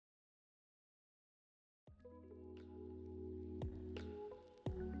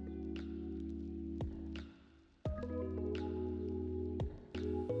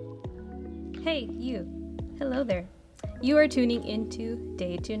Hey, you. Hello there. You are tuning into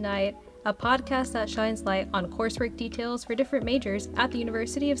Day to Night, a podcast that shines light on coursework details for different majors at the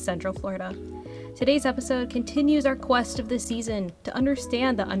University of Central Florida. Today's episode continues our quest of the season to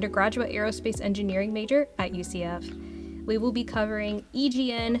understand the undergraduate aerospace engineering major at UCF. We will be covering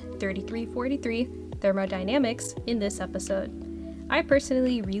EGN 3343 Thermodynamics in this episode. I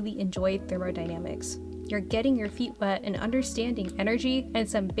personally really enjoyed thermodynamics. You're getting your feet wet and understanding energy and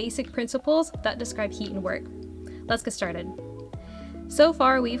some basic principles that describe heat and work. Let's get started. So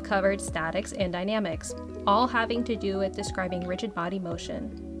far, we've covered statics and dynamics, all having to do with describing rigid body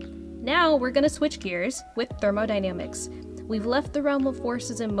motion. Now we're going to switch gears with thermodynamics. We've left the realm of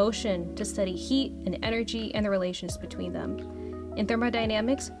forces in motion to study heat and energy and the relations between them. In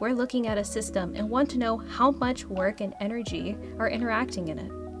thermodynamics, we're looking at a system and want to know how much work and energy are interacting in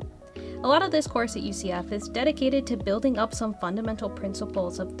it. A lot of this course at UCF is dedicated to building up some fundamental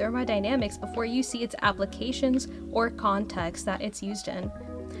principles of thermodynamics before you see its applications or context that it's used in.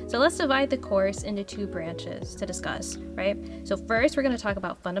 So let's divide the course into two branches to discuss, right? So first we're going to talk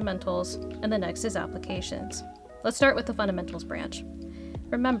about fundamentals, and the next is applications. Let's start with the fundamentals branch.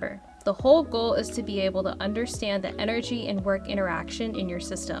 Remember, the whole goal is to be able to understand the energy and work interaction in your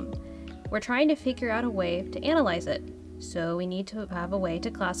system. We're trying to figure out a way to analyze it. So we need to have a way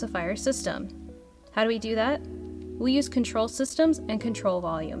to classify our system. How do we do that? We use control systems and control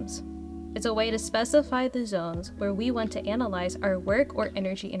volumes. It's a way to specify the zones where we want to analyze our work or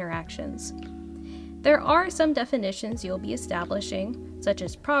energy interactions. There are some definitions you'll be establishing, such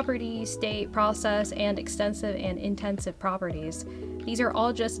as property, state, process, and extensive and intensive properties. These are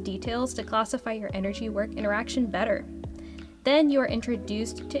all just details to classify your energy work interaction better. Then you are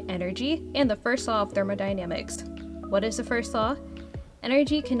introduced to energy and the first law of thermodynamics. What is the first law?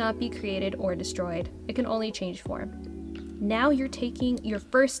 Energy cannot be created or destroyed. It can only change form. Now you're taking your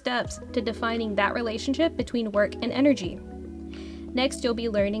first steps to defining that relationship between work and energy. Next, you'll be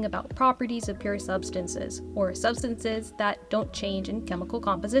learning about properties of pure substances, or substances that don't change in chemical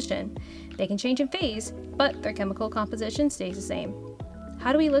composition. They can change in phase, but their chemical composition stays the same.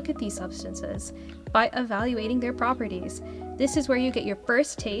 How do we look at these substances? By evaluating their properties. This is where you get your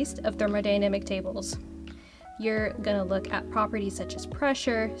first taste of thermodynamic tables. You're going to look at properties such as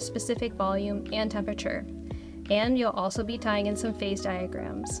pressure, specific volume, and temperature. And you'll also be tying in some phase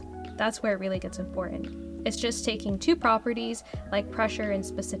diagrams. That's where it really gets important. It's just taking two properties like pressure and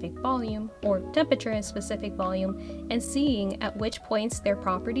specific volume, or temperature and specific volume, and seeing at which points their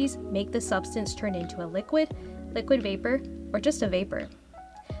properties make the substance turn into a liquid vapor, or just a vapor.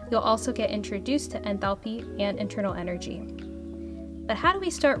 You'll also get introduced to enthalpy and internal energy. But how do we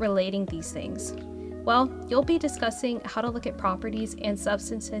start relating these things? Well, you'll be discussing how to look at properties and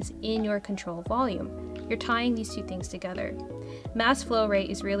substances in your control volume. You're tying these two things together. Mass flow rate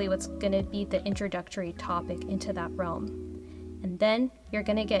is really what's going to be the introductory topic into that realm. And then you're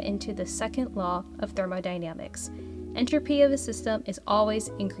going to get into the second law of thermodynamics. Entropy of a system is always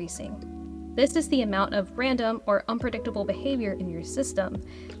increasing. This is the amount of random or unpredictable behavior in your system.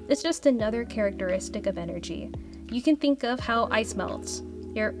 It's just another characteristic of energy. You can think of how ice melts.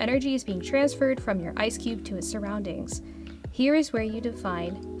 Your energy is being transferred from your ice cube to its surroundings. Here is where you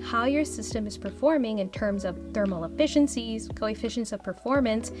define how your system is performing in terms of thermal efficiencies, coefficients of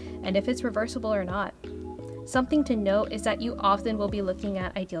performance, and if it's reversible or not. Something to note is that you often will be looking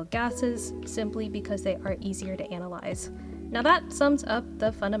at ideal gases simply because they are easier to analyze. Now that sums up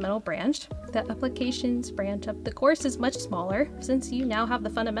the fundamental branch. The applications branch of the course is much smaller since you now have the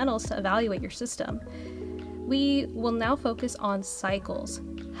fundamentals to evaluate your system. We will now focus on cycles.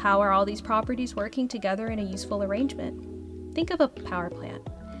 How are all these properties working together in a useful arrangement? Think of a power plant.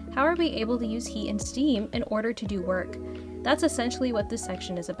 How are we able to use heat and steam in order to do work? That's essentially what this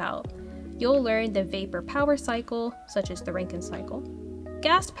section is about. You'll learn the vapor power cycle, such as the Rankine cycle,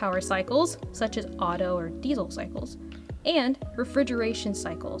 gas power cycles, such as Otto or diesel cycles, and refrigeration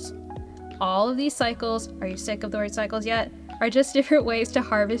cycles. All of these cycles, are you sick of the word cycles yet? Are just different ways to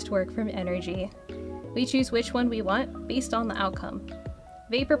harvest work from energy. We choose which one we want based on the outcome.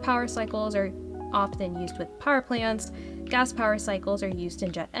 Vapor power cycles are often used with power plants, gas power cycles are used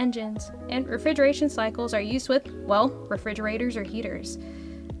in jet engines, and refrigeration cycles are used with, well, refrigerators or heaters.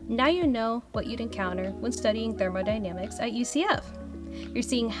 Now you know what you'd encounter when studying thermodynamics at UCF. You're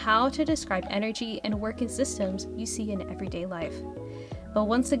seeing how to describe energy and work in systems you see in everyday life. But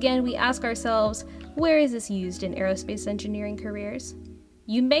once again, we ask ourselves, where is this used in aerospace engineering careers?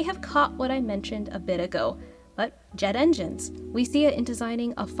 You may have caught what I mentioned a bit ago, but jet engines. We see it in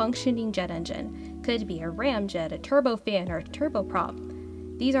designing a functioning jet engine. Could be a ramjet, a turbofan, or a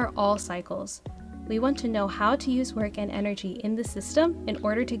turboprop. These are all cycles. We want to know how to use work and energy in the system in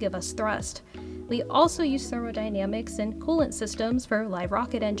order to give us thrust. We also use thermodynamics in coolant systems for live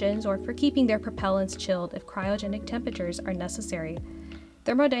rocket engines or for keeping their propellants chilled if cryogenic temperatures are necessary.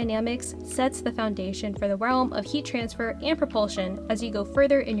 Thermodynamics sets the foundation for the realm of heat transfer and propulsion as you go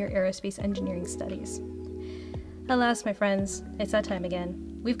further in your aerospace engineering studies. Alas, my friends, it's that time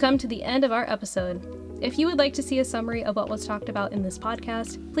again. We've come to the end of our episode. If you would like to see a summary of what was talked about in this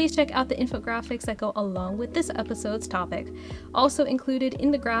podcast, please check out the infographics that go along with this episode's topic. Also included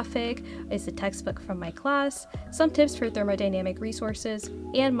in the graphic is the textbook from my class, some tips for thermodynamic resources,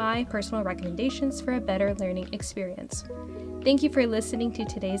 and my personal recommendations for a better learning experience. Thank you for listening to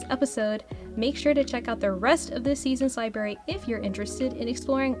today's episode. Make sure to check out the rest of this season's library if you're interested in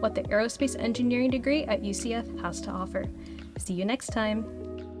exploring what the aerospace engineering degree at UCF has to offer. See you next time.